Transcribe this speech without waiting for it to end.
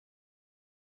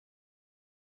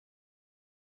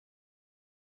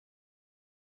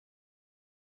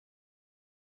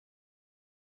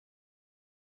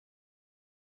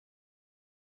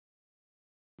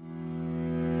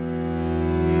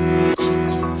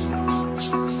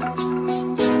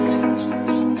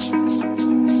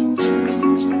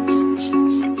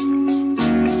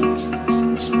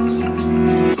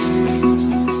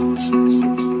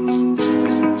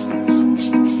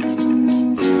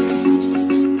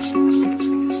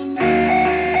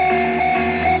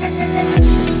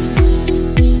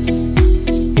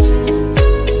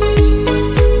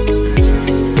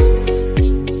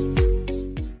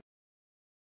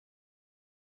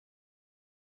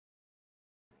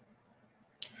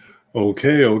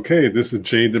Okay. This is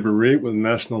J.W. Reed with the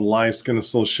National LiveScan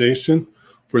Association.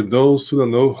 For those who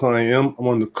don't know who I am, I'm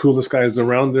one of the coolest guys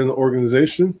around there in the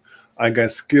organization. I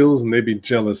got skills and they be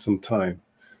jealous sometimes.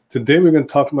 Today, we're going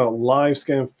to talk about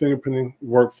LiveScan fingerprinting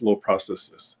workflow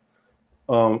processes.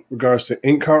 Regards to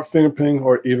ink card fingerprinting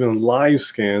or even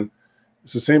LiveScan,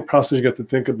 it's the same process you got to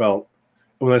think about.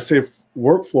 And when I say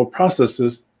workflow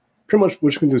processes, pretty much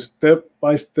what you can do step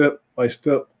by step by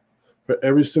step for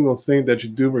every single thing that you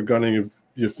do regarding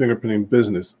your fingerprinting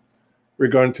business,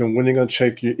 regarding to when you're going to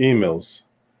check your emails,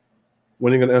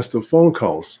 when you're going to answer phone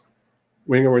calls,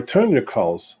 when you're going to return your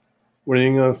calls, when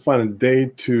you're going to find a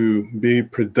day to be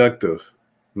productive,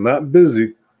 not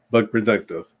busy, but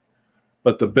productive.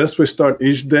 But the best way to start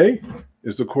each day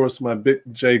is, of course, my big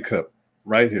J cup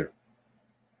right here.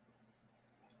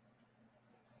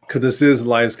 Because this is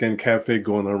LiveScan.Cafe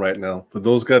going on right now. For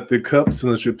those got the cups,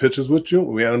 send us your pictures with you.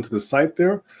 We add them to the site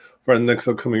there for our next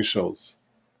upcoming shows.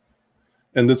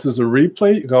 And this is a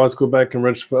replay. You can always go back and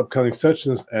register for upcoming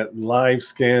sessions at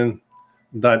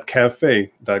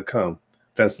LiveScan.Cafe.com.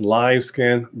 That's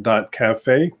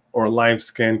LiveScan.Cafe or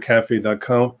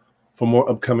LiveScan.Cafe.com for more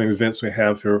upcoming events we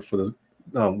have here for the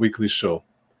weekly show.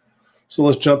 So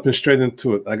let's jump in straight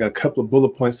into it. I got a couple of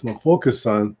bullet points I'm going to focus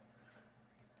on.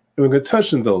 And we're going to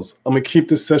touch on those. I'm going to keep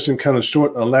this session kind of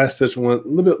short. Our last session went a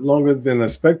little bit longer than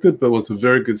expected, but it was a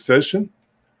very good session.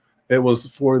 It was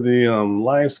for the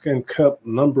LiveScan Cup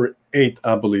number 8,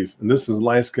 I believe. And this is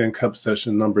LiveScan Cup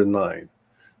session number 9.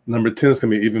 Number 10 is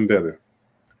going to be even better.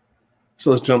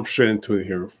 So let's jump straight into it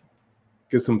here.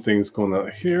 Get some things going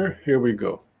on here. Here we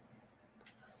go.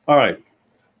 All right.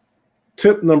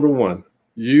 Tip number 1,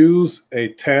 use a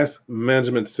task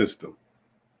management system.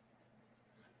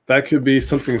 That could be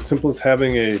something as simple as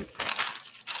having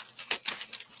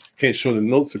can't show the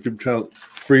notes if you're trying to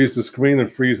freeze the screen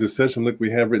and freeze the session like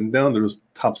we have written down. There's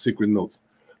top secret notes.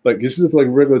 But get yourself like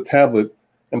a regular tablet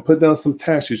and put down some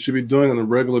tasks you should be doing on a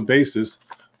regular basis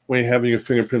when you're having your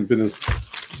fingerprint business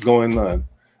going on.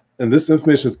 And this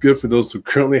information is good for those who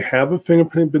currently have a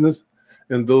fingerprinting business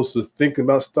and those who think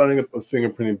about starting up a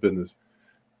fingerprinting business.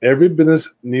 Every business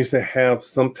needs to have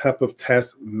some type of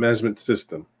task management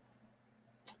system.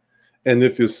 And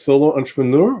if you're a solo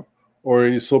entrepreneur or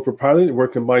you're sole proprietor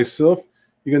working by yourself,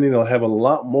 you're going to need to have a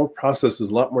lot more processes,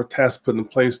 a lot more tasks put in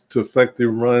place to effectively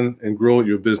run and grow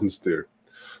your business there.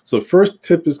 So the first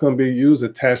tip is going to be use a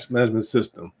task management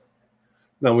system.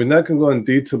 Now, we're not going to go in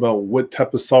detail about what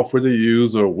type of software to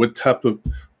use or what type of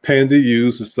pen to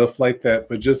use or stuff like that,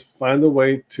 but just find a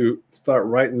way to start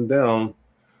writing down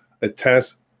a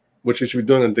task which you should be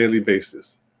doing on a daily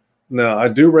basis. Now, I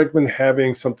do recommend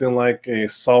having something like a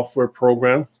software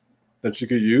program that you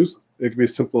could use. It could be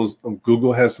as simple as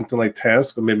Google has something like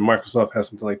Task, or maybe Microsoft has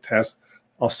something like Task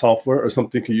or software, or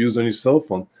something you can use on your cell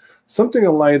phone. Something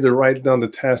allow you to write down the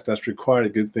task that's required to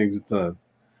get things done.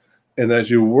 And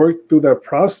as you work through that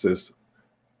process,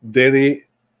 day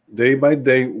by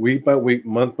day, week by week,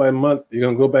 month by month, you're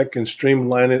going to go back and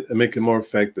streamline it and make it more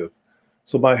effective.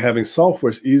 So by having software,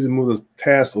 it's easy to move those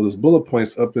tasks or those bullet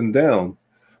points up and down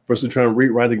versus trying to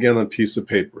rewrite again on a piece of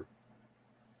paper.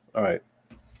 All right.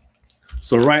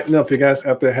 So right now, if you guys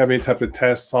out there have any type of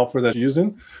task software that you're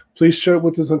using, please share it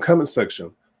with us in the comment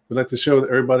section. We'd like to share with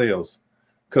everybody else.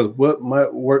 Because what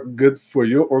might work good for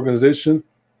your organization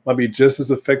might be just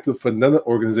as effective for another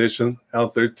organization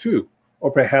out there too. Or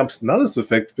perhaps not as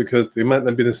effective because they might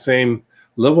not be the same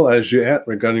level as you're at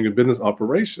regarding your business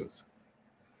operations.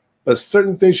 But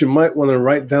certain things you might want to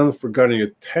write down regarding your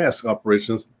task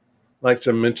operations, like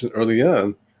I mentioned early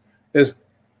on, is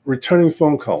returning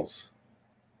phone calls,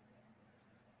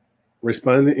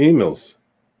 responding to emails,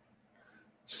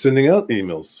 sending out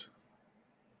emails.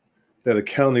 That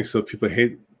accounting stuff people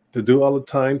hate to do all the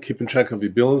time, keeping track of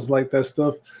your billings, like that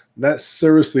stuff, that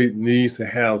seriously needs to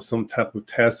have some type of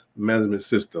task management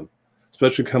system,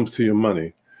 especially when it comes to your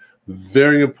money.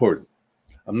 Very important.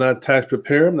 I'm not a tax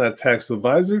preparer, I'm not a tax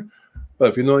advisor, but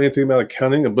if you know anything about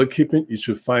accounting and bookkeeping, you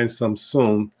should find some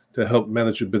soon to help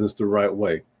manage your business the right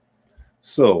way.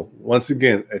 So once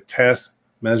again, a task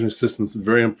management system is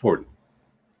very important.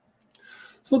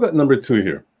 Let's look at number 2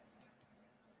 here.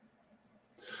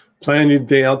 Plan your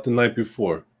day out the night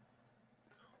before.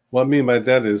 What I mean by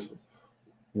that is,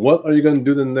 what are you going to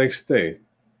do the next day?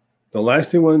 The last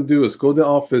thing you want to do is go to the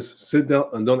office, sit down,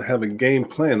 and don't have a game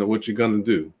plan of what you're going to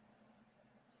do.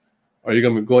 Are you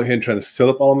going to go ahead and try to set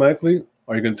up automatically?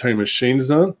 Are you going to turn your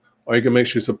machines on? Are you going to make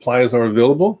sure supplies are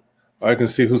available? Are you going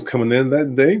to see who's coming in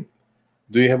that day?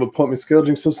 Do you have an appointment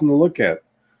scheduling system to look at?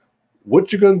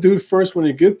 What you're going to do first when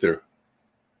you get there?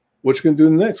 What you're going to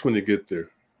do next when you get there?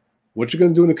 What you're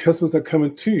going to do when the customers are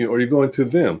coming to you or you're going to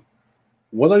them?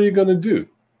 What are you going to do?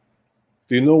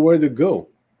 Do you know where to go?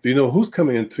 Do you know who's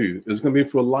coming into you? Is it going to be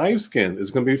for LiveScan? Is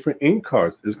it going to be for ink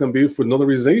cards? Is it going to be for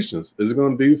notarizations? Is it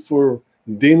going to be for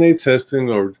DNA testing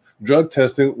or drug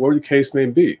testing, whatever the case may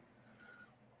be?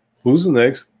 Who's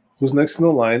next? Who's next in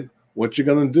the line? What you're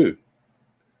going to do?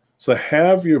 So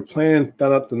have your plan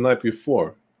done up the night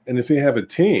before. And if you have a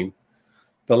team,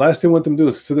 the last thing you want them to do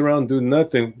is sit around and do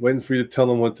nothing, waiting for you to tell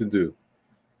them what to do.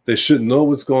 They should know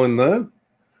what's going on,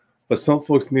 but some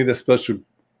folks need a special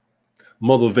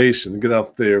motivation to get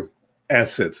out their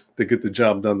assets to get the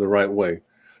job done the right way.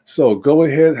 So go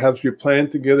ahead, have your plan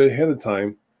together ahead of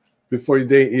time before your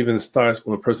day even starts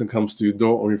when a person comes to your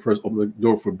door or you first open the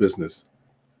door for business.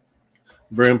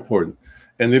 Very important.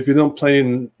 And if you don't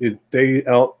plan it day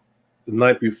out the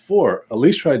night before, at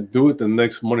least try to do it the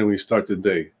next morning when you start the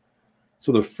day.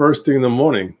 So the first thing in the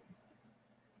morning,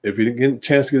 if you didn't get a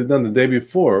chance to get it done the day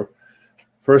before,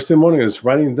 first thing in the morning is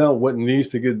writing down what needs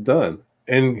to get done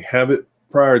and have it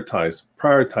prioritized.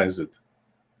 Prioritize it.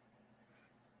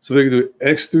 So they can do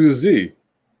X through Z.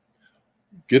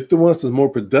 Get the ones that's more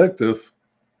productive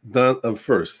done up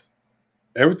first.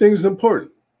 Everything is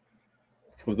important.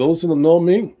 For those who don't know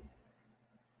me,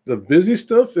 the busy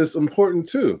stuff is important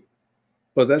too,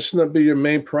 but that should not be your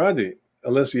main priority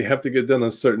unless you have to get done on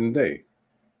a certain day.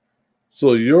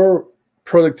 So your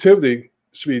productivity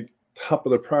should be top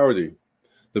of the priority.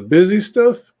 The busy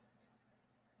stuff,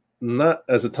 not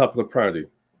as the top of the priority.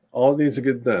 All needs to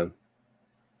get done.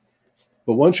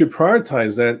 But once you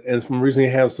prioritize that, and for some reason you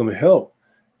have some help,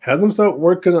 have them start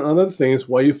working on other things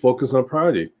while you focus on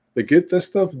priority. But get that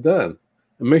stuff done.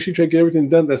 And make sure you try to get everything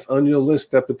done that's on your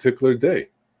list that particular day.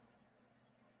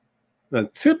 Now,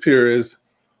 tip here is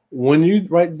when you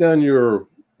write down your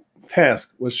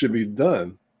task, what should be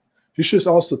done, you should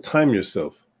also time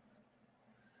yourself.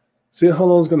 See how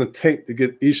long it's going to take to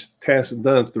get each task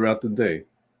done throughout the day.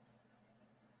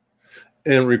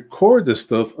 And record this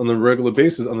stuff on a regular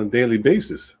basis, on a daily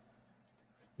basis.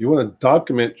 You want to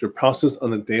document your process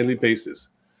on a daily basis.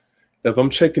 If I'm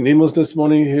checking emails this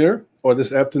morning here or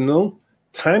this afternoon,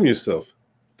 time yourself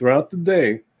throughout the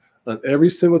day on every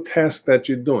single task that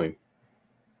you're doing.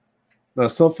 Now,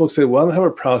 some folks say, well, I don't have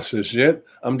a process yet.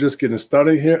 I'm just getting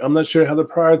started here. I'm not sure how to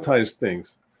prioritize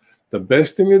things. The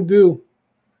best thing to do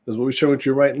is what we're showing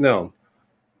you right now.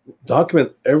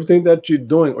 Document everything that you're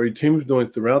doing or your team is doing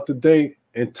throughout the day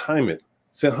and time it.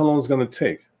 Say how long it's going to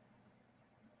take.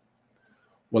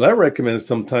 What I recommend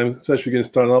sometimes, especially getting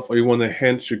started off or you want to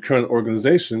enhance your current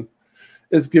organization,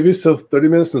 is give yourself 30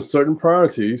 minutes on certain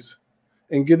priorities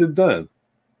and get it done.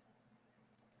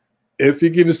 If you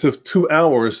give yourself 2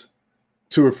 hours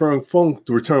to return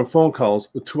phone calls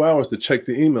or 2 hours to check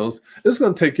the emails, it's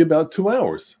going to take you about 2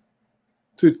 hours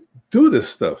to do this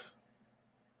stuff.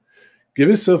 Give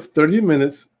yourself 30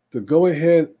 minutes to go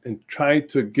ahead and try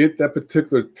to get that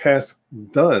particular task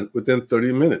done within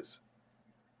 30 minutes.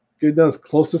 Get it done as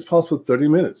close as possible, 30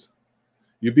 minutes.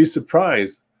 You'd be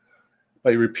surprised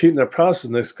by repeating that process the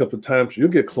next couple of times, you'll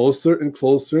get closer and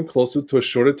closer and closer to a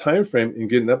shorter time frame in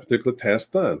getting that particular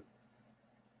task done.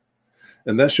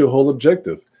 And that's your whole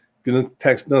objective, getting the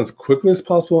task done as quickly as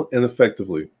possible and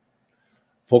effectively.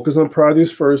 Focus on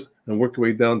priorities first and work your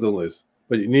way down the list.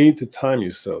 But you need to time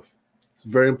yourself. It's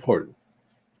very important.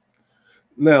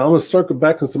 Now, I'm going to circle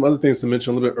back on some other things to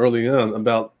mention a little bit early on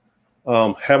about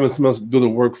having someone else do the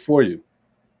work for you.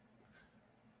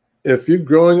 If you're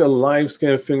growing a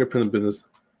LiveScan fingerprinting business,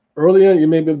 early on, you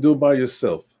may be able to do it by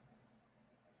yourself.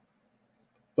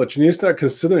 But you need to start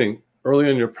considering early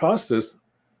in your process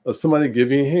of somebody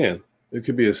giving you a hand. It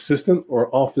could be assistant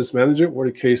or office manager,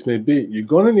 whatever the case may be. You're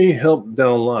going to need help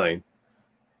down the line,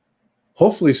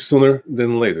 hopefully sooner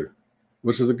than later,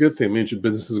 which is a good thing. It means your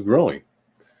business is growing.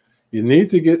 You need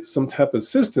to get some type of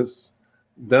assistance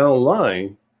down the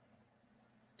line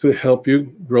to help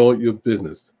you grow your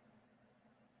business.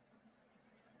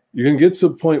 You're going to get to a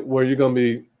point where you're going to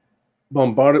be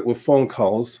bombarded with phone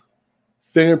calls,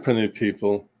 fingerprinting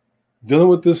people, dealing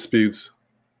with disputes,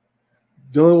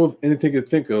 dealing with anything you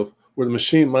think of where the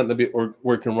machine might not be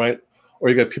working right, or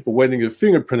you got people waiting to get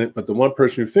fingerprinted, but the one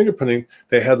person you're fingerprinting,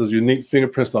 they have those unique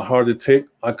fingerprints that are hard to take.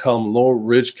 I call them low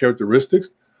ridge characteristics,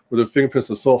 where the fingerprints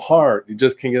are so hard, you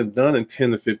just can't get it done in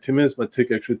 10 to 15 minutes. It might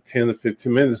take extra 10 to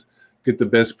 15 minutes to get the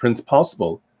best prints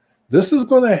possible. This is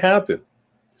going to happen,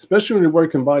 especially when you're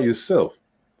working by yourself.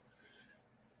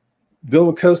 Dealing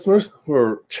with customers who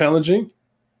are challenging,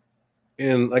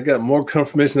 and I got more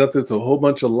confirmation out there. There's a whole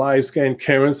bunch of LiveScan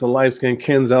Karens and LiveScan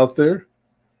Kens out there.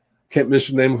 Can't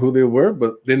mention the name of who they were,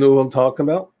 but they know who I'm talking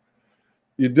about.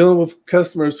 You're dealing with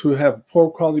customers who have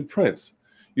poor quality prints.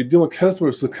 You're dealing with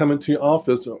customers who come into your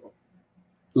office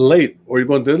late, or you're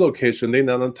going to their location, they're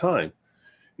not on time.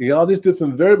 You got all these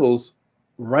different variables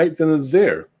right then and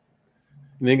there.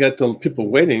 And you got the people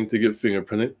waiting to get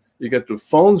fingerprinted. You got the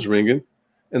phones ringing,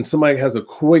 and somebody has a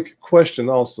quick question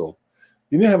also.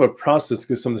 You need to have a process to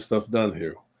get some of this stuff done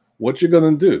here. What you're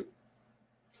going to do.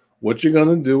 What you're going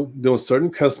to do, doing certain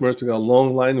customers who got a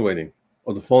long line waiting,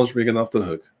 or the phone's ringing off the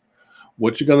hook.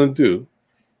 What you're going to do,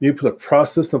 you put a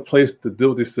process in place to deal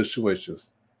with these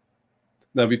situations.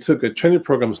 Now, if you took a training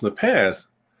programs in the past,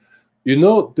 you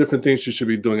know different things you should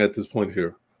be doing at this point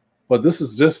here. But this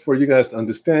is just for you guys to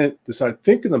understand, to start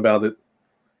thinking about it,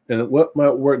 and what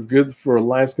might work good for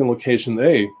LiveScan location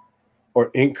A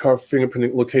or ink card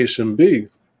fingerprinting location B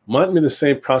might be the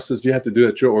same process you have to do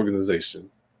at your organization.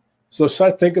 So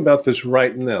start thinking about this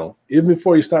right now. Even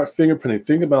before you start fingerprinting,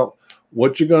 think about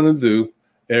what you're going to do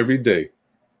every day.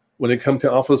 When they come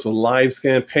to office with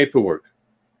LiveScan paperwork,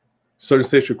 certain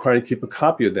states require you to keep a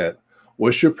copy of that.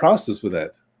 What's your process for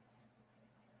that?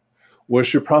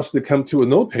 What's your process to come to with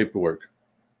no paperwork?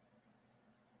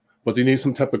 But you need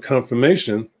some type of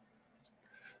confirmation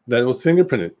that it was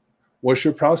fingerprinted. What's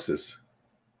your process?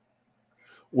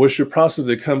 What's your process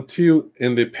to come to you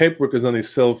and the paperwork is on a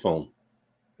cell phone?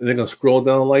 And they're going to scroll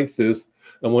down like this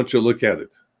and want you to look at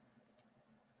it.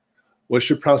 What's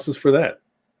your process for that?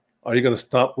 Are you going to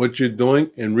stop what you're doing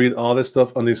and read all this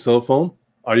stuff on the cell phone?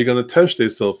 Are you going to touch their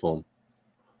cell phone?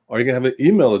 Are you going to have it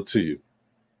email it to you?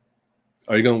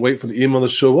 Are you going to wait for the email to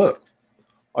show up?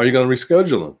 Are you going to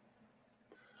reschedule them?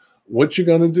 What you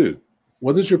going to do?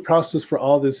 What is your process for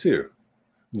all this here?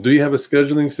 Do you have a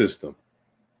scheduling system?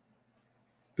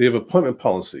 Do you have appointment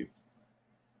policy?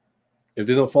 If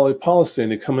they don't follow a policy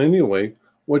and they come anyway,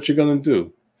 what you going to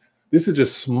do? These are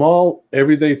just small,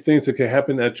 everyday things that can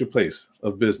happen at your place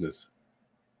of business.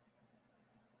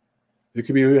 It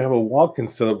could be you have a walk-in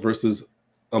setup versus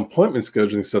appointment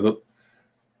scheduling setup.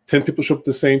 10 people show up at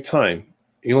the same time.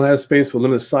 You don't have space for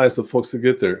limited size for folks to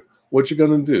get there. What you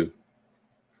going to do?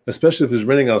 Especially if it's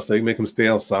raining outside, make them stay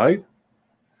outside.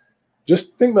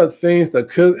 Just think about things that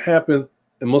could happen,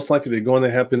 and most likely they're going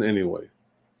to happen anyway.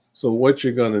 So what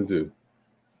you're going to do?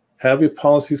 Have your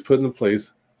policies put in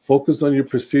place. Focus on your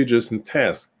procedures and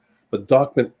tasks, but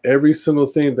document every single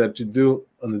thing that you do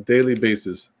on a daily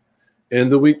basis.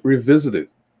 End the week, revisit it.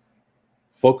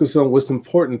 Focus on what's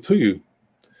important to you,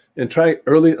 and try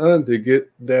early on to get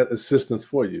that assistance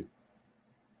for you.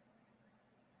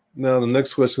 Now, the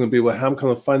next question will be, well, how am I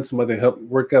going to find somebody to help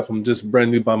work out if I'm just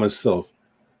brand new by myself?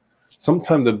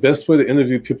 Sometimes the best way to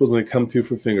interview people is when they come to you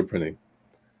for fingerprinting,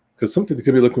 because sometimes they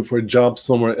could be looking for a job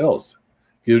somewhere else.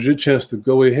 Gives you a chance to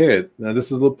go ahead. Now, this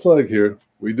is a little plug here.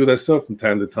 We do that stuff from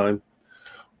time to time.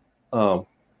 When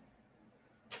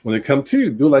they come to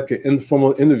you, do like an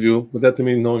informal interview without them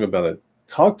even knowing about it.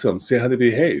 Talk to them, see how they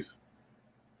behave.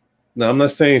 Now, I'm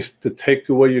not saying to take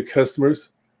away your customers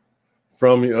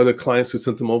from your other clients who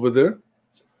sent them over there,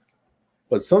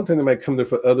 but sometimes they might come there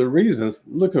for other reasons,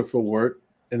 looking for work,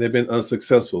 and they've been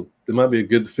unsuccessful. They might be a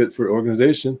good fit for your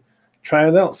organization. Try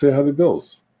it out, see how it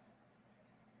goes.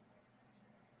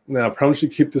 Now, I promise you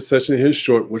keep this session here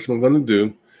short, which I'm going to do.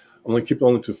 I'm going to keep it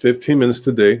only to 15 minutes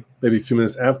today, maybe a few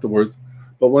minutes afterwards.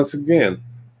 But once again,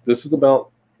 this is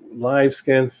about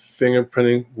LiveScan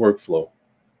fingerprinting workflow.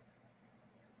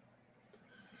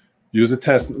 Use a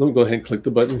task. Let me go ahead and click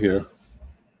the button here.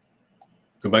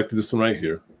 Go back to this one right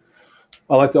here.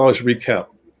 I like to always recap.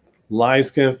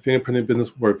 LiveScan fingerprinting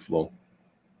business workflow.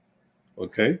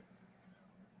 Okay.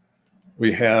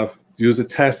 We have use a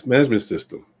task management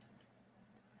system.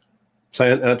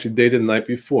 Plan out your day the night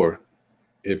before.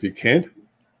 If you can't,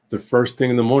 the first thing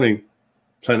in the morning,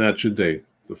 plan out your day.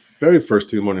 The very first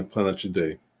thing in the morning, plan out your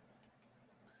day.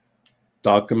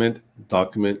 Document,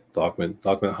 document, document,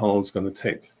 document how long it's going to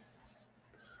take.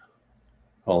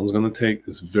 How long it's going to take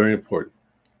is very important.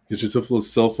 Get yourself a little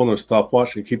cell phone or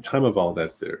stopwatch and keep time of all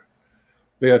that there.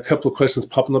 We got a couple of questions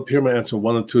popping up here. I'm going to answer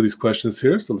one or two of these questions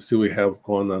here. So let's see what we have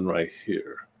going on right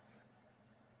here.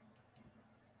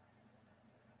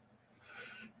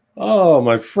 Oh,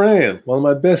 my friend, one of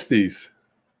my besties.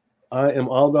 I am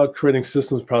all about creating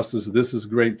systems processes. This is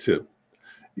great too.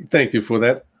 Thank you for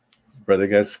that. Brother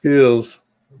got skills.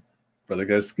 Brother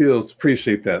got skills.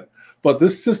 Appreciate that. But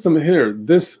this system here,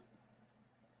 this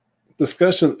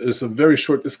discussion is a very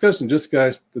short discussion. Just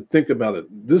guys to think about it.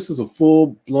 This is a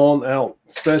full blown out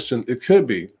session. It could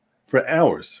be for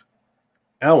hours,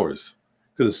 because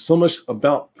it's so much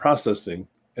about processing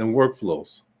and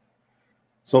workflows.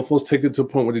 Some folks take it to a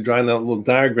point where they're drawing out little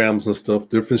diagrams and stuff,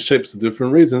 different shapes for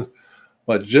different reasons.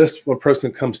 But just when a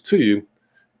person comes to you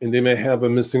and they may have a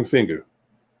missing finger,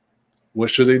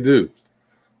 what should they do?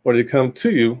 Or they come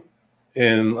to you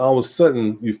and all of a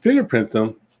sudden you fingerprint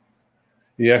them,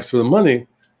 you ask for the money,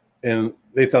 and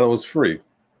they thought it was free.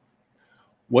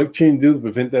 What can you do to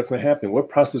prevent that from happening? What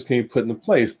process can you put into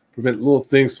place to prevent little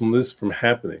things from this from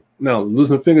happening? Now,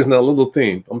 losing a finger is not a little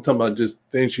thing. I'm talking about just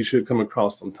things you should come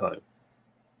across sometime.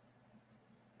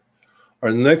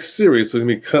 Our next series is going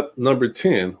to be cut number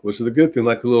 10, which is a good thing,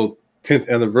 like a little 10th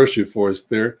anniversary for us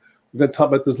there. We're going to talk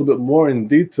about this a little bit more in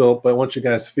detail, but I want you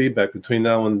guys' feedback between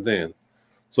now and then.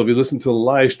 So if you listen to a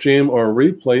live stream or a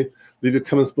replay, leave your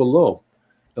comments below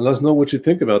and let us know what you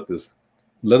think about this.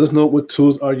 Let us know what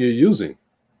tools are you using.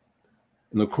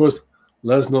 And of course,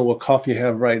 let us know what coffee you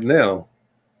have right now.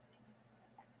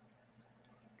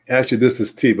 Actually, this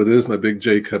is tea, but it is my big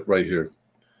J cup right here.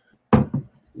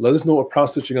 Let us know what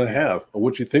process you're going to have, or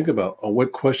what you think about, or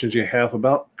what questions you have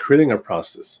about creating a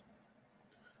process.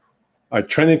 Our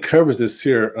training covers this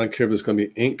here. I don't care if it's going to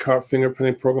be ink card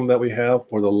fingerprinting program that we have,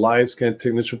 or the LiveScan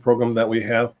technician program that we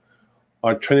have.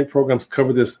 Our training programs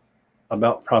cover this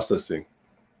about processing.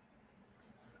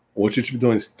 What you should be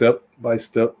doing step by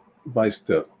step by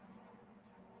step.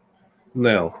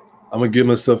 Now, I'm going to give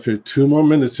myself here 2 more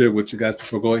minutes here with you guys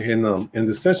before I go ahead and end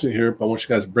the session here. But I want you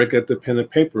guys to break out the pen and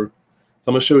paper. So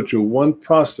I'm going to show you one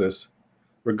process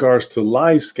regards to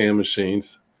live scan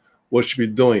machines, what you should be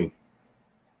doing.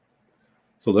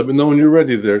 So let me know when you're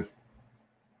ready there.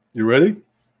 You ready?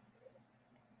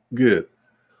 Good.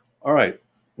 All right.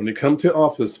 When you come to the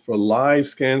office for live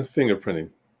scan fingerprinting,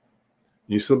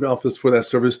 you still be office for that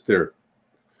service there.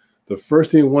 The first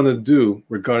thing you want to do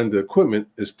regarding the equipment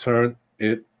is turn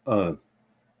it on.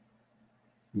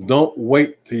 Don't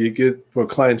wait till you get for a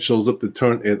client shows up to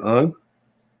turn it on.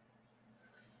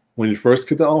 When you first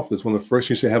get to the office, one of the first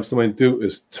things you should have somebody do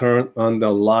is turn on the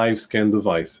live scan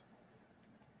device.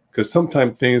 Because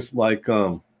sometimes things like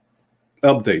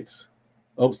updates.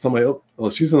 Oh,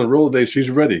 she's on the roll today. She's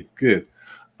ready. Good.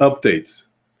 Updates.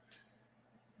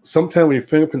 Sometimes when you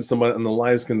fingerprint somebody on the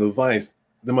live scan device,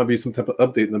 there might be some type of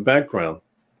update in the background.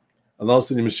 And all of a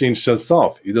sudden your machine shuts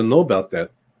off. You don't know about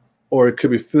that. Or it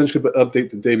could be finished with an update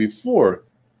the day before.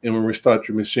 And when we restart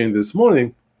your machine this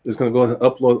morning, it's going to go ahead and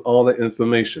upload all that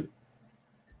information.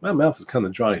 My mouth is kind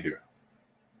of dry here.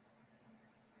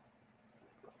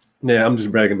 Yeah, I'm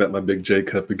just bragging about my big J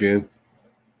cup again.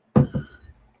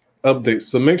 Update.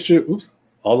 So make sure, oops,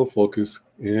 all the focus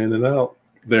in and out.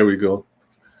 There we go.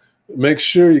 Make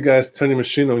sure you guys turn your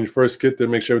machine on when you first get there.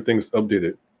 Make sure everything's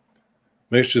updated.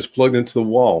 Make sure it's plugged into the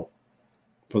wall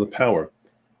for the power.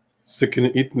 Stick in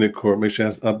the Ethernet cord. Make sure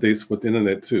it has updates with the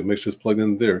internet too. Make sure it's plugged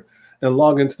in there. And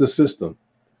log into the system.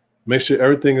 Make sure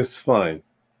everything is fine.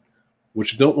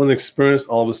 What you don't want to experience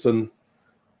all of a sudden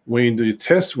when you do your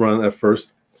test run at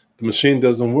first, the machine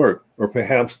doesn't work. Or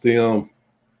perhaps the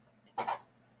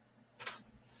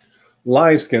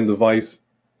live scan device,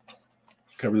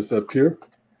 cover this up here,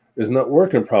 is not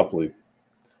working properly.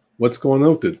 What's going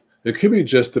on with it? It could be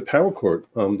just the power cord,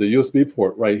 the USB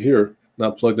port right here,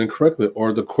 not plugged in correctly,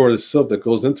 or the cord itself that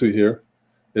goes into here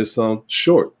is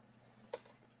short.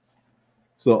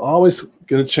 So always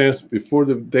get a chance before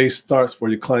the day starts for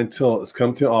your clientele is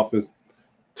come to your office,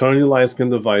 turn your live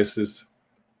scan devices,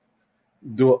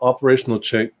 do an operational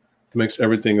check to make sure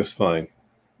everything is fine.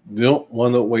 You don't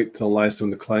want to wait till last when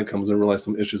the client comes and realize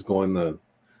some issues going on.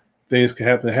 Things can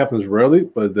happen. It happens rarely,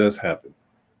 but it does happen.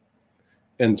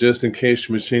 And just in case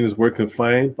your machine is working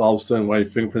fine, but all of a sudden while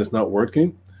your fingerprint is not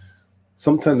working,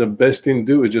 sometimes the best thing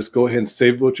to do is just go ahead and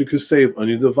save what you could save on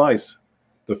your device,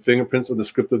 the fingerprints or the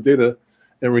descriptive data,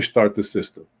 and restart the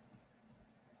system.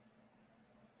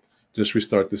 Just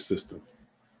restart the system.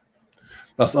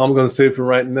 That's all I'm going to say for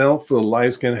right now for the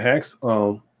live scan hacks.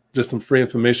 Just some free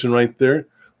information right there.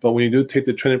 But when you do take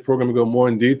the training program and go more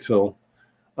in detail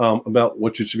about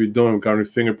what you should be doing regarding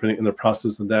fingerprinting and the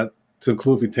process of that, to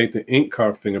include if you take the ink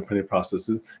card fingerprinting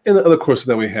processes and the other courses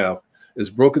that we have,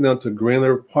 is broken down to a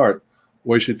granular part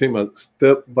where you should think about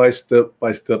step by step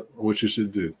by step what you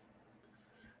should do.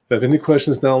 If you have any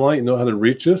questions down the line, you know how to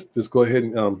reach us. Just go ahead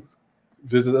and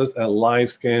visit us at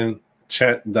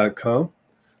LiveScan.Chat.com.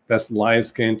 That's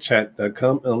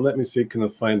LiveScan.Chat.com. And let me see, can I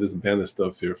find this band of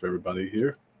stuff here for everybody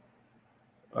here?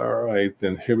 All right,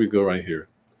 then here we go right here.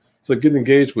 So get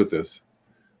engaged with this.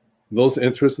 Those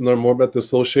interested in learning more about the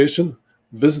association,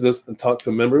 visit us and talk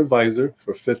to a member advisor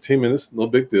for 15 minutes, no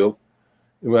big deal.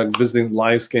 And we're visiting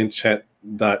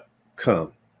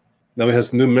LiveScan.Chat.com. Now we have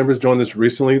some new members join us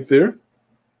recently there.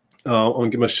 I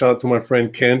want to give a shout out to my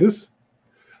friend Candace.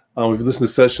 If you listen to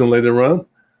the session later on,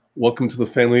 welcome to the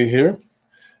family here.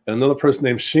 And another person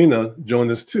named Sheena joined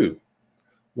us too.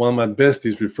 One of my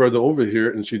besties referred her over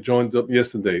here, and she joined up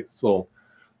yesterday. So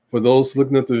for those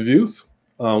looking at the views,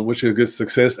 Wish you a good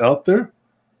success out there.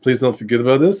 Please don't forget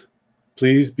about this.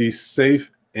 Please be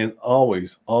safe and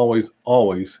always, always,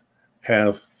 always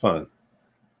have fun.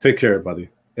 Take care, everybody,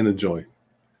 and enjoy.